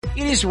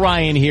It is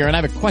Ryan here, and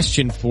I have a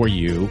question for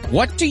you.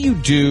 What do you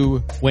do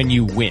when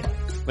you win?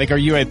 Like, are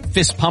you a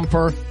fist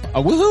pumper,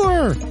 a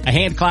woohooer, a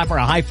hand clapper,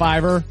 a high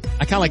fiver?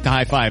 I kind of like the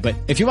high five, but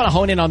if you want to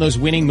hone in on those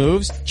winning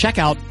moves, check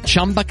out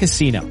Chumba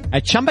Casino.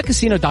 At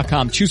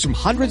ChumbaCasino.com, choose from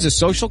hundreds of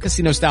social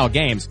casino style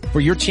games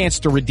for your chance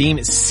to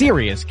redeem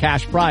serious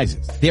cash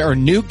prizes. There are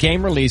new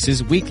game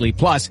releases weekly,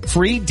 plus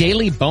free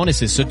daily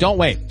bonuses. So don't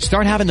wait.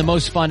 Start having the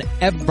most fun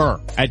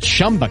ever at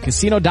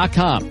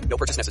ChumbaCasino.com. No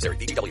purchase necessary.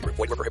 VGW Group.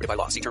 Void where prohibited by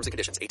law. See terms and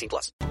conditions.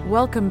 18+.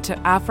 Welcome to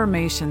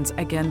Affirmations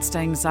Against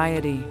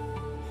Anxiety.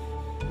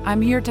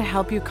 I'm here to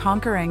help you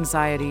conquer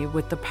anxiety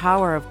with the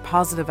power of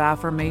positive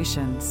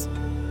affirmations.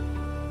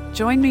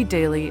 Join me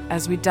daily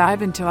as we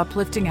dive into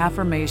uplifting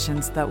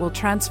affirmations that will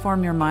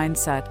transform your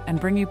mindset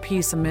and bring you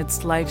peace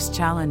amidst life's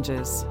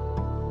challenges.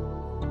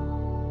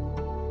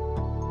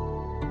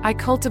 I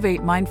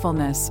cultivate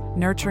mindfulness,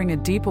 nurturing a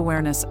deep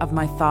awareness of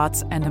my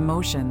thoughts and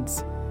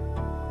emotions.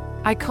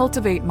 I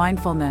cultivate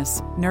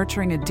mindfulness,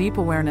 nurturing a deep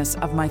awareness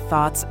of my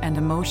thoughts and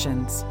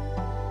emotions.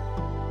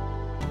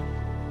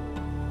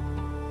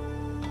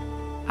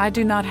 I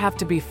do not have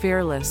to be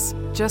fearless,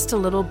 just a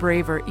little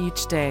braver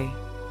each day.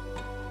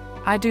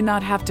 I do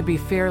not have to be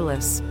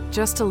fearless,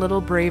 just a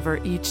little braver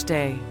each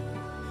day.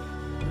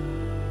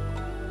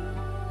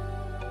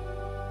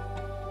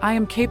 I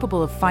am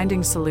capable of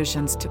finding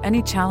solutions to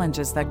any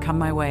challenges that come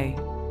my way.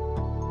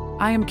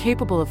 I am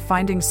capable of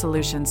finding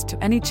solutions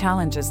to any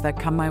challenges that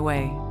come my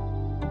way.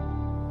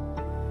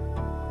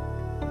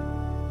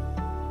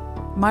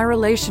 My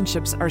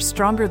relationships are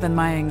stronger than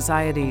my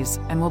anxieties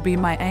and will be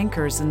my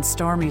anchors in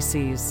stormy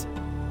seas.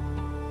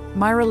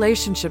 My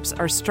relationships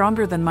are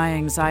stronger than my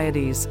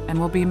anxieties and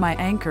will be my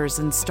anchors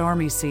in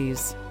stormy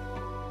seas.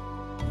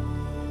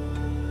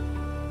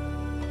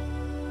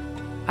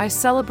 I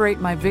celebrate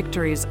my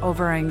victories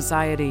over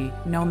anxiety,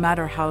 no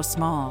matter how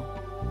small.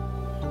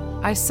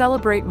 I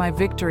celebrate my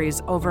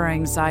victories over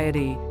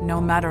anxiety, no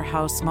matter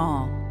how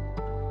small.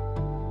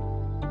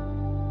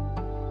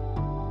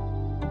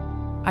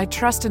 I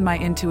trust in my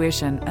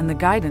intuition and the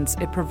guidance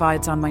it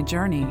provides on my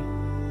journey.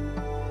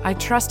 I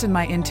trust in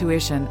my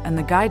intuition and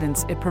the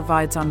guidance it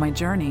provides on my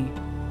journey.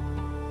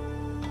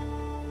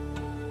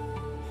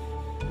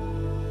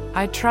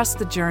 I trust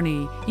the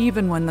journey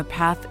even when the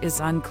path is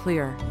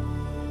unclear.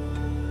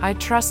 I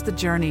trust the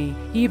journey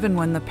even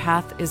when the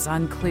path is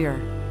unclear.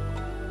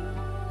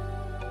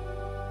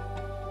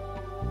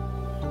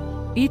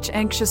 Each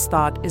anxious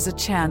thought is a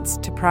chance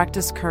to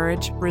practice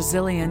courage,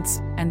 resilience,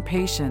 and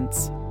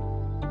patience.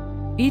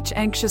 Each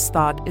anxious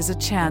thought is a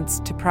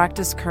chance to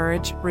practice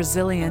courage,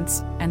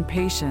 resilience, and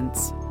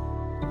patience.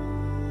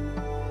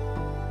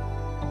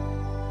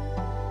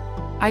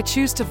 I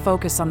choose to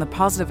focus on the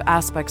positive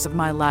aspects of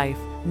my life,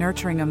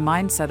 nurturing a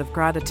mindset of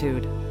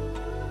gratitude.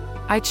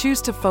 I choose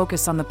to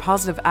focus on the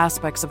positive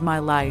aspects of my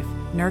life,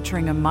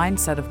 nurturing a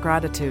mindset of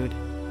gratitude.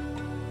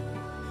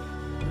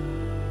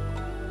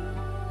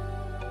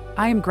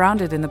 I am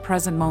grounded in the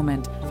present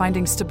moment,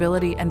 finding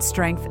stability and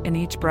strength in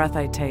each breath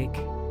I take.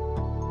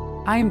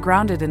 I am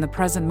grounded in the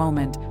present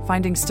moment,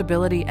 finding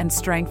stability and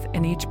strength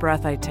in each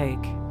breath I take.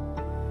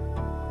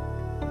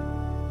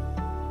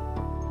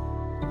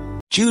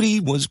 Judy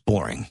was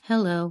boring.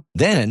 Hello.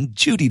 Then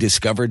Judy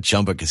discovered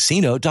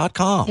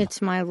ChumbaCasino.com.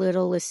 It's my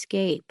little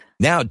escape.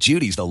 Now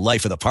Judy's the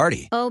life of the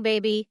party. Oh,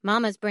 baby,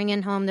 mama's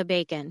bringing home the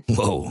bacon.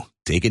 Whoa,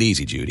 take it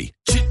easy, Judy.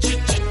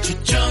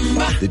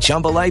 The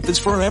Chumba life is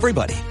for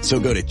everybody. So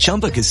go to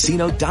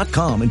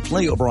ChumbaCasino.com and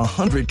play over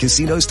 100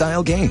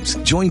 casino-style games.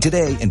 Join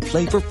today and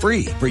play for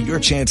free for your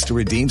chance to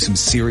redeem some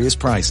serious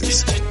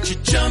prizes.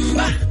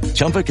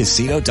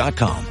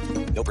 ChumbaCasino.com.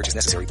 No purchase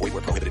necessary. Void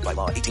where prohibited by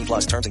law.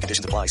 18+. Terms and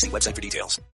conditions apply. See website for details.